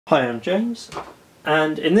Hi, I'm James,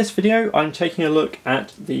 and in this video I'm taking a look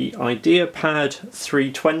at the ideaPad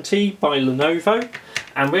 320 by Lenovo,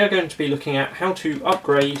 and we are going to be looking at how to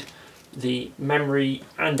upgrade the memory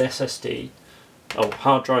and SSD, or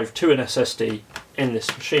hard drive to an SSD in this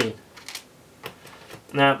machine.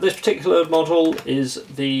 Now this particular model is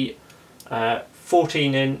the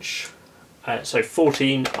 14-inch, so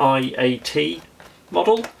 14IAT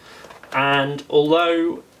model, and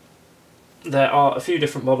although there are a few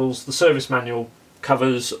different models, the service manual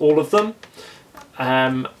covers all of them,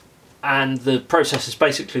 and the process is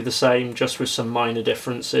basically the same, just with some minor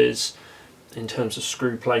differences in terms of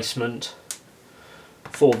screw placement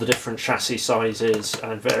for the different chassis sizes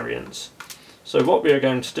and variants. So what we are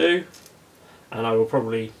going to do, and I will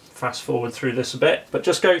probably fast forward through this a bit, but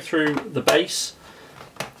just go through the base,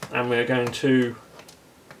 and we're going to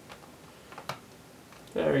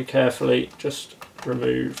very carefully just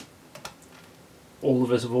remove all the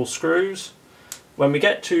visible screws. When we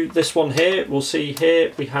get to this one here, we'll see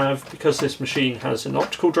here we have, because this machine has an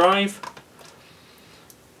optical drive,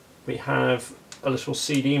 we have a little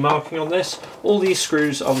CD marking on this. All these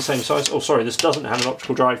screws are the same size. Oh sorry, this doesn't have an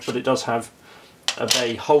optical drive, but it does have a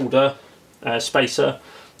bay holder spacer,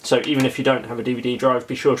 so even if you don't have a DVD drive,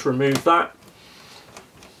 be sure to remove that.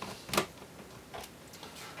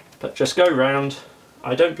 But just go round.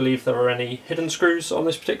 I don't believe there are any hidden screws on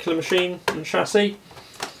this particular machine and chassis.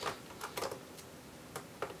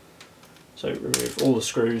 So remove all the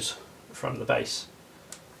screws from the base.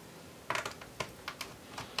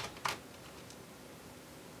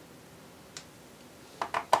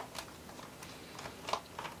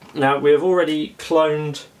 Now we have already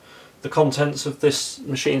cloned the contents of this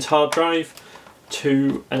machine's hard drive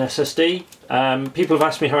to an SSD. People have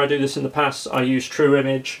asked me how I do this in the past. I use True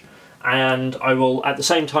Image, and I will, at the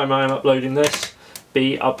same time I am uploading this,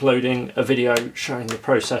 be uploading a video showing the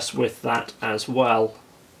process with that as well.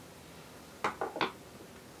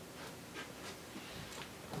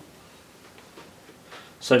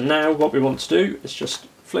 So now what we want to do is just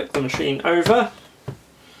flip the machine over,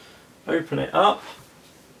 open it up.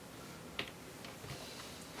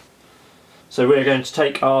 So we're going to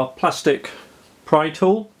take our plastic pry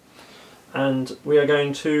tool, and we are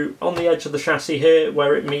going to, on the edge of the chassis here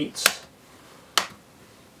where it meets,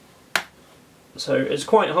 so it's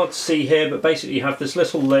quite hard to see here, but basically you have this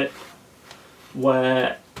little lip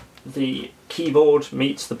where the keyboard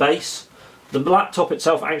meets the base. The laptop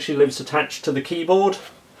itself actually lives attached to the keyboard,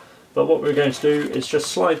 but what we're going to do is just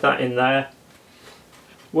slide that in there,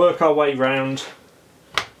 work our way round,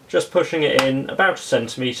 just pushing it in about 1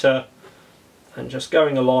 centimetre and just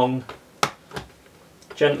going along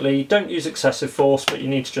gently. Don't use excessive force, but you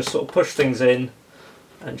need to just sort of push things in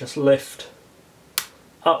and just lift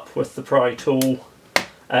up with the pry tool.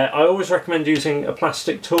 I always recommend using a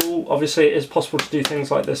plastic tool. Obviously it is possible to do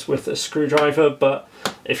things like this with a screwdriver, but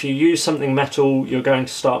if you use something metal you're going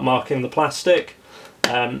to start marking the plastic.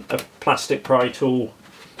 A plastic pry tool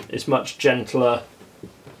is much gentler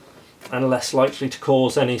and less likely to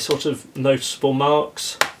cause any sort of noticeable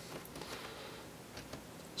marks.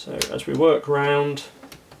 So as we work round,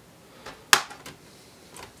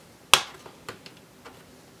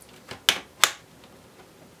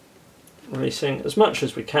 releasing as much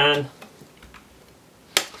as we can,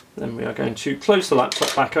 then we are going to close the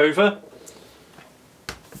laptop back over,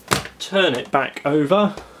 turn it back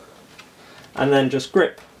over, and then just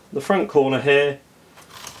grip the front corner here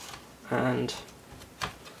and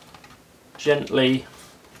gently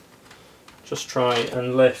just try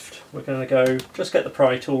and lift. We're going to go, just get the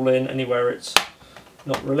pry tool in anywhere it's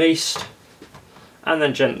not released, and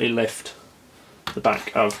then gently lift the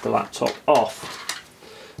back of the laptop off.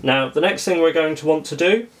 Now the next thing we're going to want to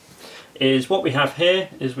do is, what we have here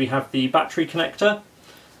is we have the battery connector,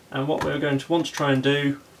 and what we're going to want to try and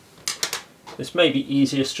do, this may be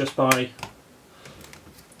easiest just by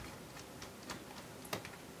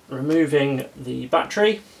removing the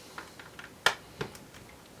battery.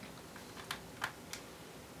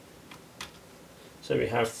 So we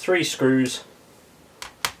have 3 screws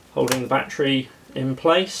holding the battery in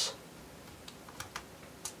place.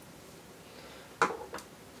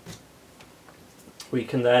 We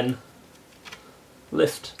can then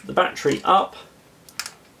lift the battery up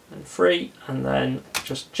and free, and then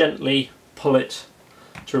just gently pull it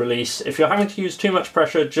to release. If you're having to use too much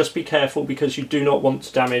pressure, just be careful, because you do not want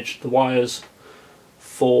to damage the wires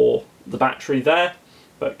for the battery there,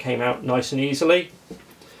 but it came out nice and easily.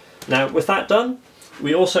 Now with that done,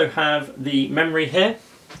 we also have the memory here.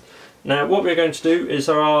 Now what we're going to do is,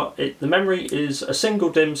 the memory is a single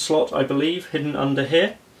DIMM slot, I believe, hidden under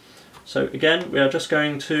here. So again, we are just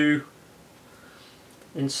going to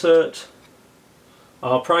insert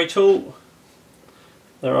our pry tool.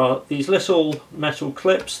 There are these little metal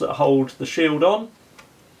clips that hold the shield on,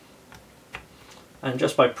 and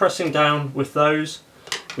just by pressing down with those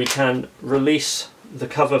we can release the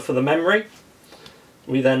cover for the memory.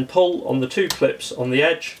 We then pull on the two clips on the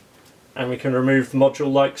edge and we can remove the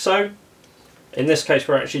module like so. In this case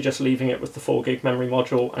we're actually just leaving it with the 4 gig memory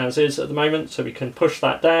module as is at the moment, so we can push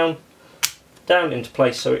that down into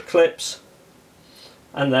place so it clips,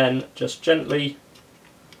 and then just gently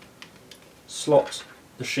slot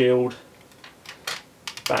the shield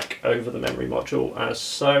back over the memory module as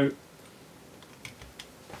so.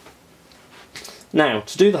 Now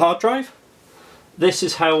to do the hard drive, this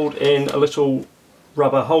is held in a little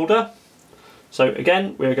rubber holder. So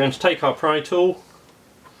again we're going to take our pry tool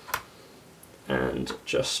and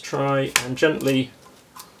just try and gently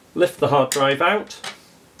lift the hard drive out,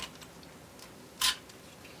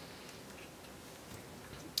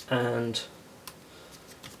 and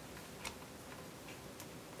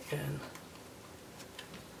again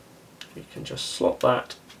we can just slot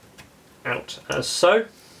that out as so.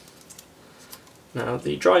 Now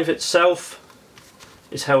the drive itself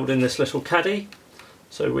is held in this little caddy,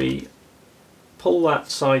 so we pull that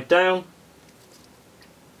side down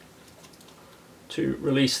to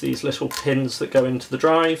release these little pins that go into the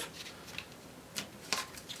drive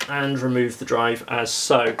and remove the drive as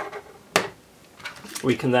so.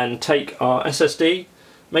 We can then take our SSD,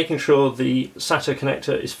 making sure the SATA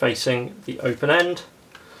connector is facing the open end,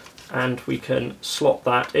 and we can slot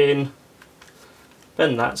that in,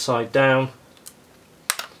 bend that side down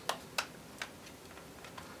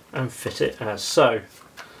and fit it as so.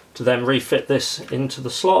 To then refit this into the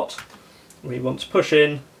slot, we want to push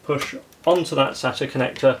onto that SATA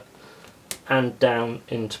connector and down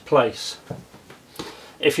into place.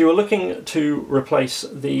 If you were looking to replace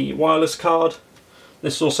the wireless card,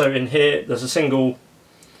 this is also in here. There's a single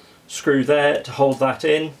screw there to hold that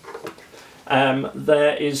in.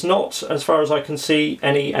 There is not, as far as I can see,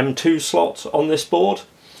 any M2 slot on this board,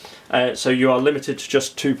 so you are limited to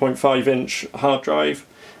just 2.5-inch hard drive.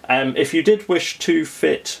 If you did wish to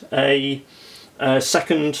fit a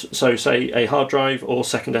second, so say a hard drive or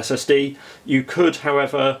second SSD, you could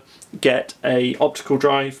however get a optical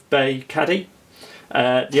drive bay caddy.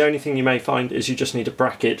 The only thing you may find is you just need a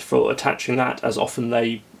bracket for attaching that, as often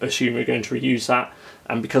they assume you're going to reuse that,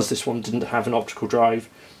 and because this one didn't have an optical drive,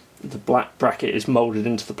 the black bracket is moulded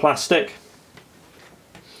into the plastic.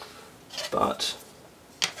 But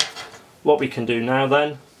what we can do now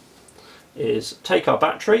then is take our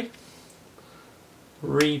battery,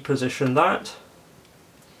 reposition that,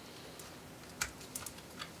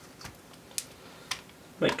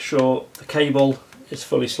 make sure the cable is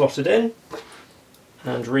fully slotted in,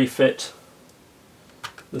 and refit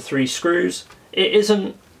the 3 screws. It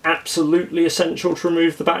isn't absolutely essential to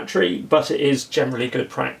remove the battery, but it is generally good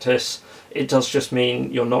practice. It does just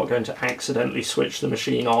mean you're not going to accidentally switch the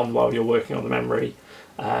machine on while you're working on the memory.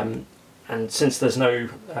 And since there's no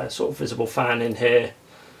sort of visible fan in here,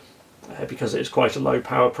 because it's quite a low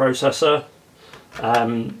power processor,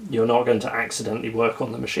 you're not going to accidentally work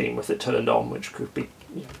on the machine with it turned on, which could be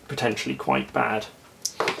potentially quite bad.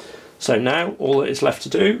 So now all that is left to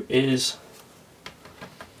do is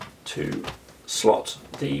to slot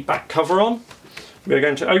the back cover on. We're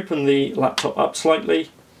going to open the laptop up slightly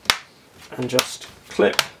and just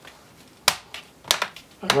clip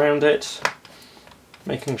around it,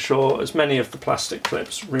 making sure as many of the plastic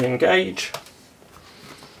clips re-engage,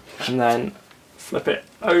 and then flip it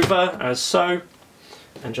over as so,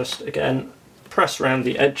 and just again press around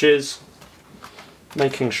the edges,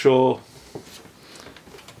 making sure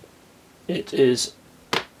it is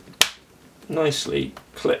nicely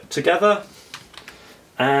clipped together.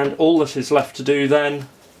 And all that is left to do then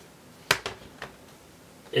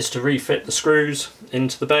is to refit the screws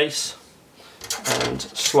into the base and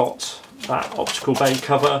slot that optical bay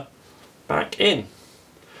cover back in.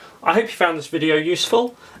 I hope you found this video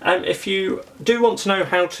useful. If you do want to know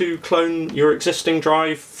how to clone your existing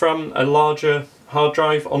drive from a larger hard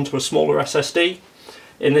drive onto a smaller SSD,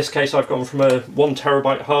 in this case I've gone from a 1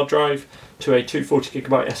 terabyte hard drive to a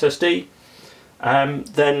 240GB SSD,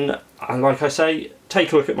 then like I say,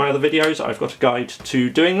 take a look at my other videos. I've got a guide to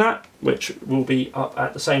doing that, which will be up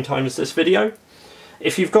at the same time as this video.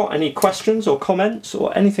 If you've got any questions or comments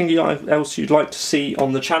or anything else you'd like to see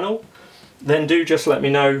on the channel, then do just let me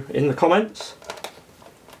know in the comments.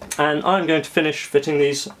 And I'm going to finish fitting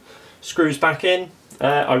these screws back in.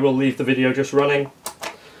 I will leave the video just running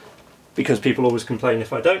because people always complain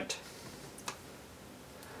if I don't.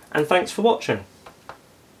 And thanks for watching.